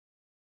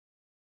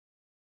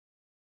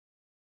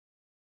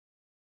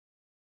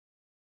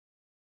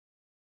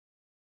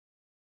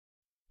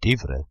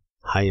Dibre,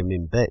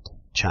 haYamim Bête,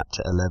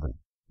 chapter 11.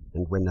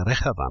 And when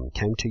Rehoboam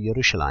came to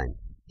Jerusalem,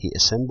 he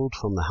assembled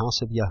from the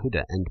house of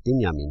Yehuda and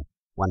Binyamin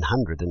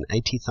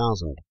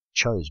 180,000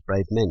 chose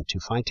brave men to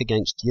fight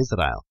against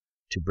Israel,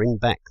 to bring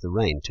back the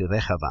reign to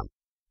Rehoboam.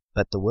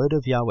 But the word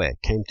of Yahweh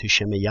came to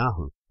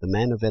Shemu'ėl, the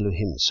man of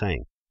Elohim,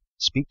 saying,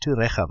 Speak to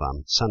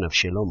Rehoboam, son of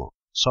Shelomoth,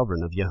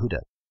 sovereign of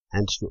Yehuda,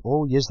 and to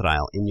all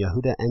Israel in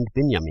Yehuda and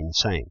Binyamin,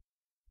 saying,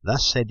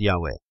 Thus said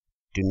Yahweh,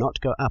 Do not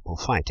go up or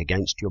fight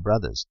against your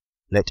brothers.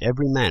 Let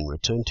every man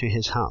return to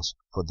his house,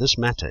 for this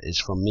matter is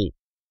from me.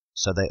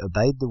 So they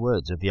obeyed the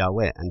words of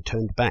Yahweh and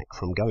turned back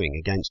from going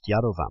against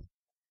Yerovam.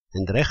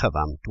 And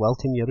Rehoboam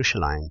dwelt in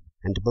Jerusalem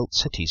and built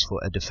cities for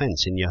a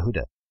defense in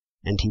Yehuda.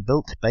 And he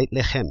built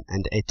Beit-Lechem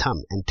and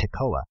Etam and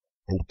Tekoa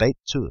and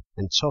Beit-Zur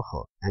and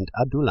Socho and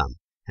Adullam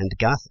and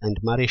Gath and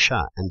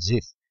Mareshah and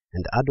Ziph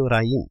and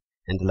Adoraim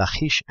and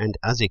Lachish and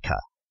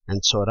Azekah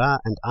and Sorah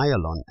and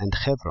Ayalon and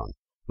Hebron,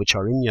 which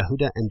are in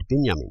Yehuda and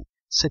Binyamin,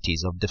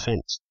 cities of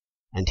defense.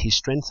 And he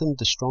strengthened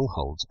the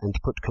strongholds and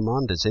put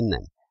commanders in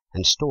them,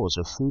 and stores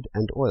of food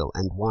and oil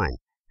and wine,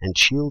 and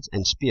shields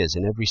and spears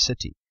in every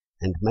city,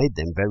 and made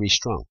them very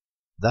strong.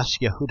 Thus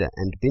Yehuda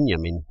and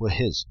Binyamin were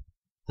his.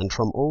 And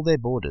from all their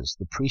borders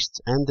the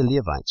priests and the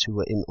Levites who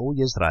were in all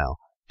Israel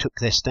took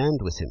their stand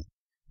with him.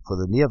 For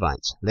the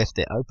Levites left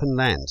their open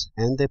lands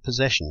and their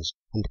possessions,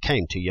 and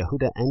came to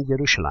Yehuda and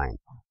Jerusalem,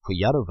 for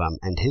Yerovam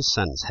and his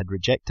sons had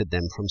rejected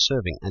them from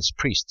serving as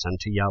priests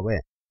unto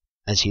Yahweh,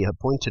 as he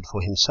appointed for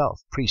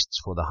himself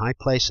priests for the high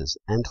places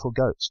and for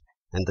goats,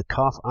 and the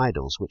calf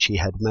idols which he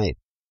had made.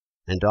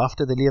 And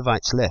after the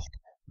Levites left,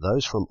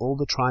 those from all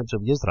the tribes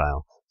of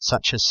Israel,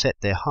 such as set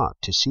their heart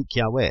to seek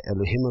Yahweh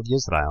Elohim of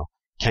Israel,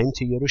 came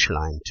to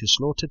Jerusalem to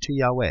slaughter to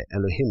Yahweh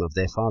Elohim of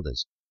their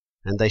fathers.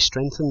 And they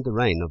strengthened the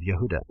reign of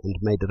Yehuda, and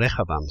made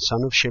Rehoboam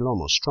son of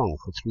Shelomoth strong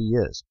for 3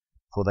 years,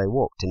 for they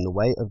walked in the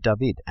way of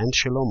David and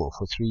Shelomoth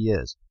for 3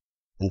 years.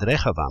 And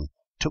Rehoboam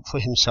took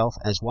for himself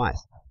as wife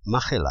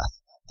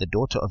Mahalath, the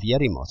daughter of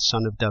Yerimoth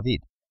son of David,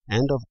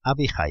 and of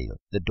Abihail,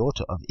 the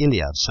daughter of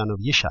Eliab son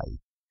of Yeshayah.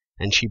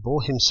 And she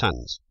bore him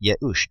sons,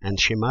 Yeush and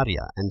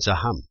Shemariah and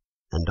Zaham.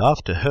 And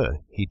after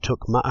her he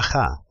took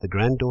Ma'achah, the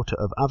granddaughter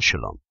of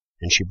Avshalom,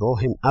 and she bore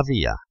him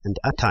Aviyah and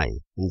Attai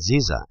and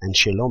Ziza and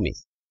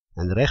Shelomith.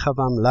 And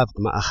Rehoboam loved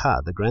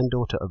Ma'achah, the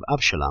granddaughter of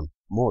Avshalom,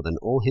 more than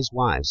all his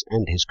wives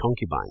and his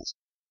concubines,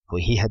 for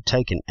he had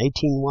taken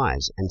 18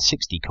 wives and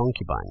 60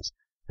 concubines,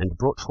 and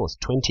brought forth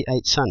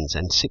 28 sons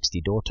and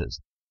 60 daughters.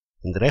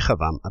 And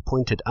Rehoboam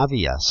appointed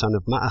Aviyah son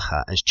of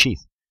Ma'achah as chief,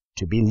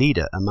 to be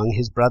leader among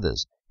his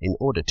brothers, in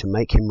order to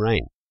make him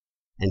reign.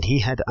 And he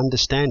had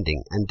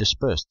understanding, and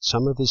dispersed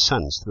some of his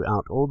sons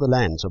throughout all the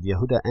lands of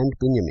Yehuda and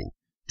Binyamin,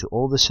 to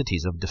all the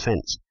cities of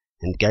defense,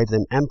 and gave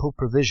them ample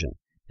provision,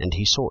 and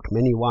he sought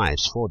many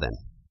wives for them.